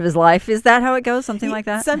the rest of his life. Is that how it goes? Something like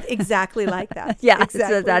that? Exactly like that. Yeah,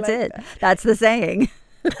 exactly that's like it. that. That's the saying.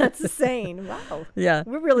 That's the saying. Wow. Yeah.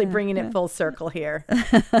 We're really bringing it full circle here.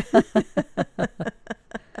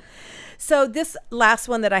 So this last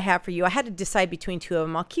one that I have for you, I had to decide between two of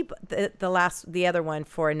them. I'll keep the other one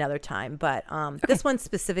for another time. But this one's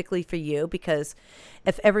specifically for you because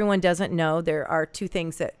if everyone doesn't know, there are two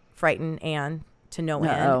things that frighten Anne to no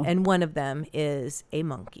end. And one of them is a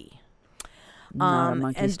monkey. Not a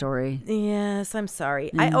monkey story. Yes, I'm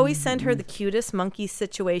sorry. I always send her the cutest monkey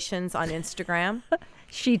situations on Instagram.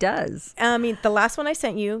 She does. I mean, the last one I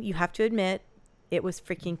sent you, you have to admit, it was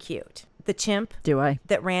freaking cute. The chimp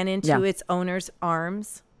that ran into its owner's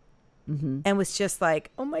arms and was just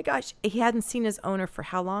like, oh my gosh, he hadn't seen his owner for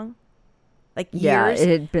how long? Like years. Yeah, it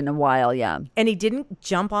had been a while, yeah. And he didn't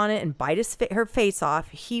jump on it and bite her face off.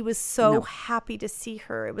 He was so happy to see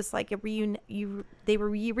her. It was like they were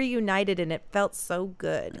reunited and it felt so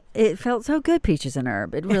good. It felt so good, Peaches and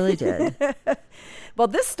Herb. It really did. Well,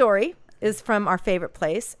 this story is from our favorite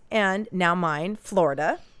place and now mine,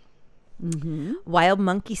 Florida. Mm-hmm. Wild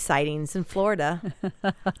monkey sightings in Florida.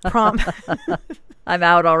 I'm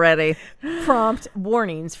out already. Prompt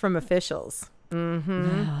warnings from officials.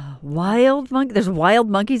 Mm-hmm. Wild monkey. There's wild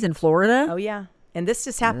monkeys in Florida? Oh, yeah. And this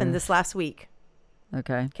just happened this last week.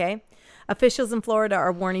 Okay. Officials in Florida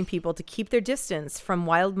are warning people to keep their distance from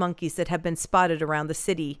wild monkeys that have been spotted around the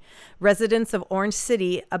city. Residents of Orange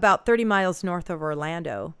City, about 30 miles north of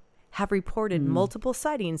Orlando, have reported multiple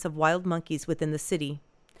sightings of wild monkeys within the city.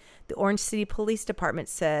 The Orange City Police Department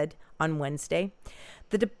said on Wednesday,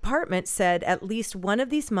 the department said at least one of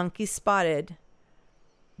these monkeys spotted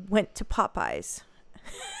went to Popeyes.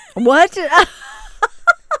 What?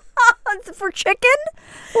 For chicken?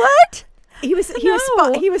 What? He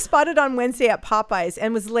was spotted on Wednesday at Popeyes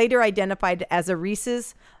and was later identified as a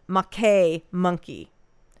Rhesus macaque monkey,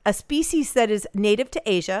 a species that is native to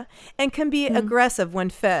Asia and can be aggressive when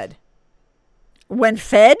fed. When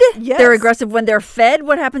fed? Yes. They're aggressive when they're fed?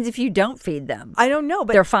 What happens if you don't feed them? I don't know,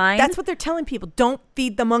 but they're fine? That's what they're telling people. Don't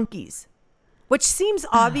feed the monkeys, which seems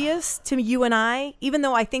obvious to you and I, even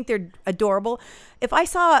though I think they're adorable. If I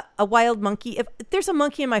saw a wild monkey, if there's a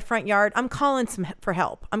monkey in my front yard, I'm calling for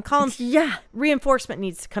help. I'm calling reinforcement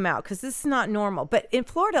needs to come out because this is not normal. But in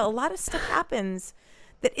Florida, a lot of stuff happens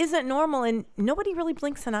that isn't normal and nobody really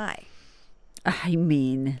blinks an eye. I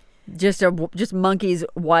mean, just monkeys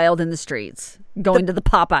wild in the streets, going to the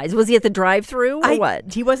Popeyes. Was he at the drive-thru or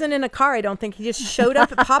what? He wasn't in a car, I don't think. He just showed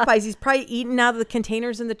up at Popeyes. He's probably eating out of the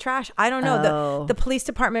containers in the trash. I don't know. Oh. The police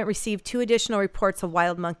department received 2 additional reports of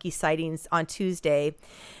wild monkey sightings on Tuesday.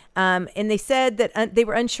 And they said that they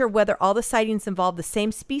were unsure whether all the sightings involved the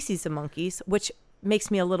same species of monkeys, which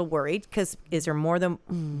makes me a little worried because is there more than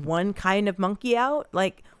one kind of monkey out?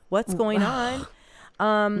 Like, what's going on?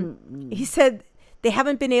 He said they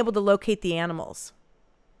haven't been able to locate the animals.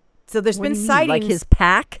 So there's been sightings. Like his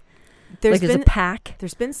pack? There's been a pack?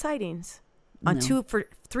 There's been sightings on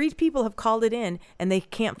 3 people have called it in and they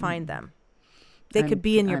can't find them. They could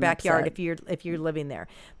be in your backyard if you're living there.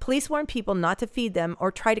 Police warn people not to feed them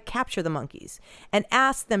or try to capture the monkeys and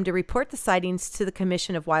ask them to report the sightings to the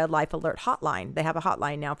Commission of Wildlife Alert hotline. They have a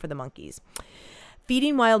hotline now for the monkeys.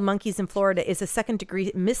 Feeding wild monkeys in Florida is a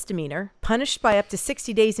second-degree misdemeanor, punished by up to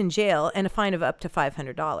 60 days in jail and a fine of up to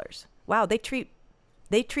 $500. Wow, they treat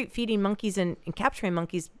feeding monkeys and capturing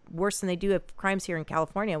monkeys worse than they do of crimes here in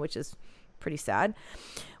California, which is pretty sad.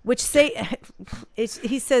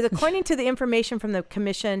 He says, according to the information from the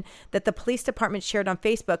commission that the police department shared on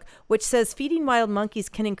Facebook, which says feeding wild monkeys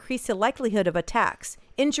can increase the likelihood of attacks,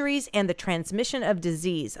 injuries, and the transmission of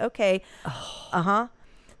disease. Okay.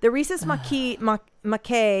 The Rhesus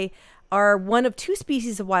macaque are one of 2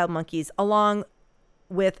 species of wild monkeys, along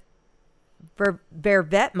with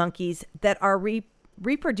vervet monkeys that are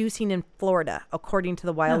reproducing in Florida, according to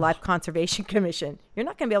the Wildlife Conservation Commission. You're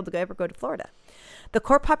not going to be able to ever go to Florida. The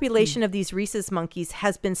core population of these rhesus monkeys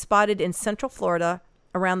has been spotted in central Florida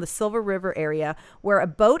around the Silver River area, where a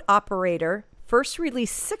boat operator first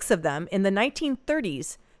released 6 of them in the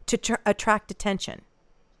 1930s to attract attention.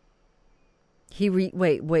 Wait.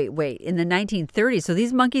 In the 1930s. So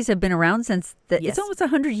these monkeys have been around since it's almost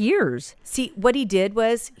 100 years. See, what he did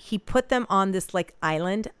was he put them on this like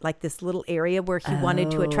island, like this little area where he wanted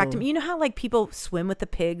to attract them. You know how like people swim with the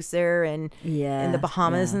pigs there and in the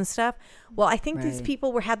Bahamas and stuff? Well, I think these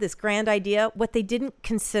people had this grand idea. What they didn't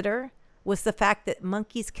consider was the fact that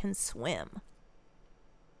monkeys can swim.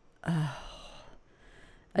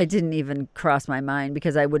 It didn't even cross my mind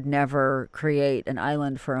because I would never create an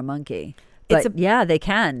island for a monkey. But yeah, they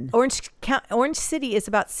can. Orange City is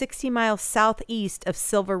about 60 miles southeast of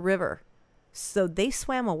Silver River. So they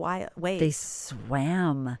swam a ways. They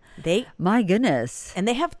swam. They, my goodness. And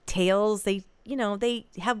they have tails. They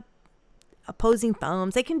have opposing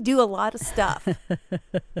thumbs. They can do a lot of stuff.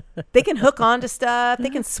 They can hook onto stuff. They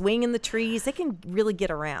can swing in the trees. They can really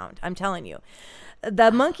get around. I'm telling you.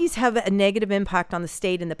 The monkeys have a negative impact on the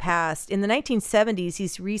state in the past. In the 1970s,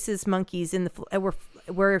 these rhesus monkeys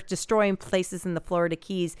were destroying places in the Florida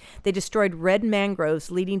Keys. They destroyed red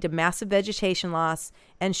mangroves, leading to massive vegetation loss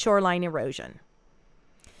and shoreline erosion.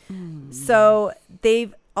 So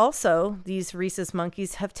they've also, these rhesus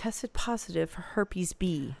monkeys have tested positive for herpes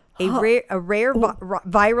B, a rare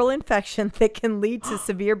viral infection that can lead to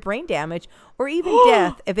severe brain damage or even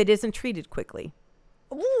death if it isn't treated quickly.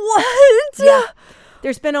 What? Yeah.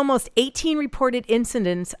 There's been almost 18 reported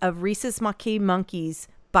incidents of rhesus macaque monkeys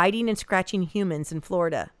biting and scratching humans in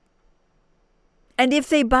Florida. And if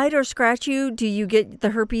they bite or scratch you, do you get the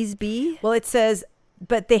herpes B? Well, it says,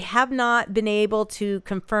 but they have not been able to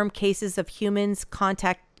confirm cases of humans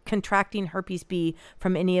contracting herpes B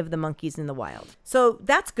from any of the monkeys in the wild. So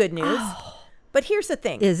that's good news. Oh. But here's the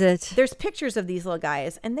thing. Is it? There's pictures of these little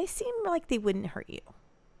guys, and they seem like they wouldn't hurt you.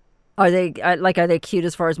 Are they cute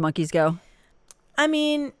as far as monkeys go? I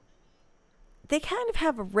mean, they kind of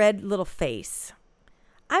have a red little face.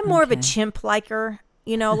 I'm more of a chimp liker,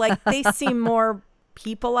 like they seem more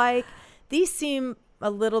people-like. These seem a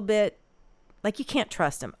little bit like you can't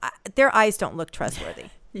trust them. Their eyes don't look trustworthy.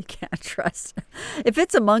 You can't trust. If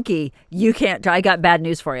it's a monkey, you can't. I got bad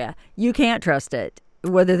news for you. You can't trust it,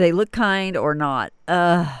 whether they look kind or not.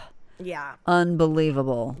 Yeah.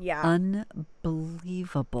 Unbelievable. Yeah.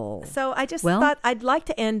 Unbelievable. So I just thought I'd like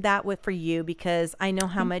to end that for you because I know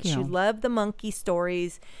how much you love the monkey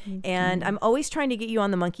stories. And I'm always trying to get you on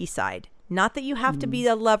the monkey side. Not that you have to be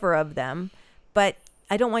a lover of them, but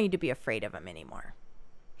I don't want you to be afraid of them anymore.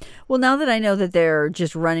 Well, now that I know that they're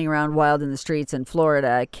just running around wild in the streets in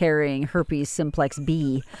Florida carrying herpes simplex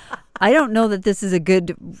B, I don't know that this is a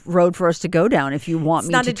good road for us to go down if you want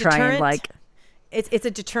me to try and like... It's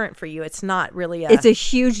a deterrent for you. It's not really It's a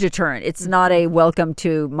huge deterrent. It's not a welcome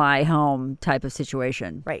to my home type of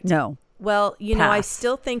situation. Right. No. Well, I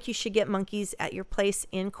still think you should get monkeys at your place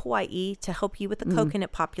in Kauai to help you with the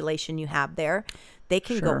coconut population you have there. They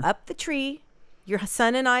can go up the tree. Your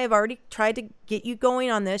son and I have already tried to get you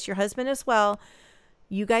going on this. Your husband as well.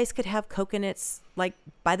 You guys could have coconuts like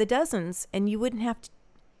by the dozens, and you wouldn't have to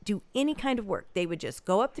do any kind of work. They would just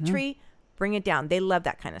go up the tree, bring it down. They love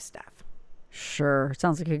that kind of stuff. Sure.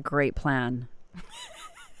 Sounds like a great plan.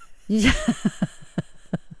 You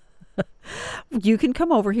can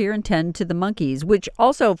come over here and tend to the monkeys, which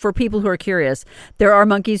also for people who are curious, there are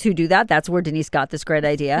monkeys who do that. That's where Denise got this great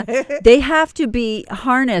idea. They have to be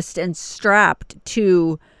harnessed and strapped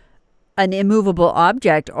to an immovable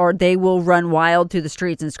object or they will run wild through the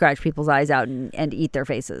streets and scratch people's eyes out and eat their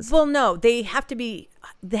faces. Well, no,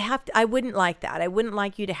 I wouldn't like that. I wouldn't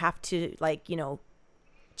like you to have to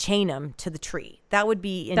chain them to the tree. That would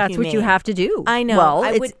be inhumane. That's what you have to do. I know. Well,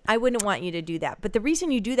 I wouldn't want you to do that. But the reason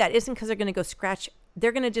you do that isn't because they're going to go scratch.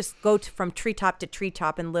 They're going to just go from treetop to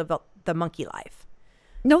treetop and live the monkey life.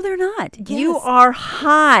 No, they're not. Yes. You are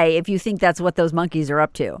high if you think that's what those monkeys are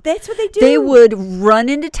up to. That's what they do. They would run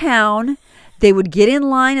into town. They would get in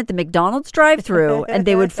line at the McDonald's drive-thru and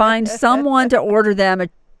they would find someone to order them a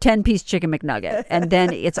 10-piece chicken McNugget, and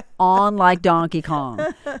then it's on like Donkey Kong.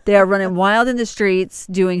 They are running wild in the streets,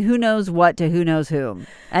 doing who knows what to who knows whom.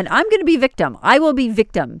 And I'm going to be victim. I will be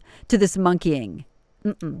victim to this monkeying.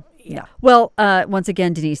 Yeah. Well, once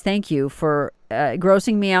again, Denise, thank you for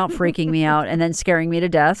grossing me out, freaking me out, and then scaring me to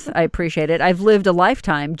death. I appreciate it. I've lived a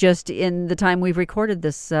lifetime just in the time we've recorded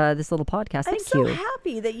this little podcast. Thank you. I'm so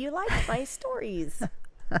happy that you liked my stories.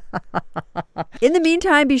 In the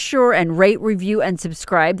meantime, be sure and rate, review, and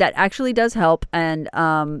subscribe. That actually does help. And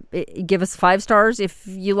give us 5 stars if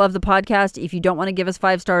you love the podcast. If you don't want to give us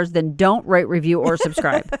 5 stars, then don't rate, review, or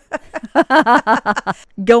subscribe.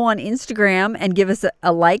 Go on Instagram and give us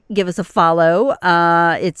a like, give us a follow.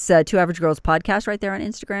 It's Two Average Girls Podcast right there on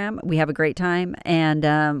Instagram. We have a great time,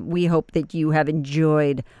 and we hope that you have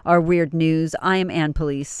enjoyed our weird news. I am Ann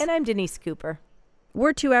Police. And I'm Denise Cooper.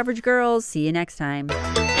 We're Two Average Girls. See you next time. Two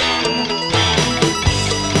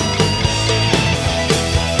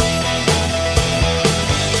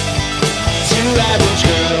average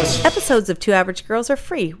girls. Episodes of Two Average Girls are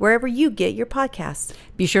free wherever you get your podcasts.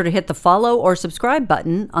 Be sure to hit the follow or subscribe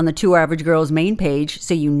button on the Two Average Girls main page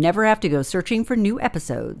so you never have to go searching for new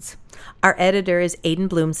episodes. Our editor is Aiden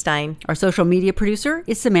Bloomstein. Our social media producer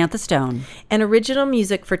is Samantha Stone. And original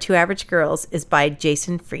music for Two Average Girls is by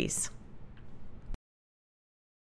Jason Fries.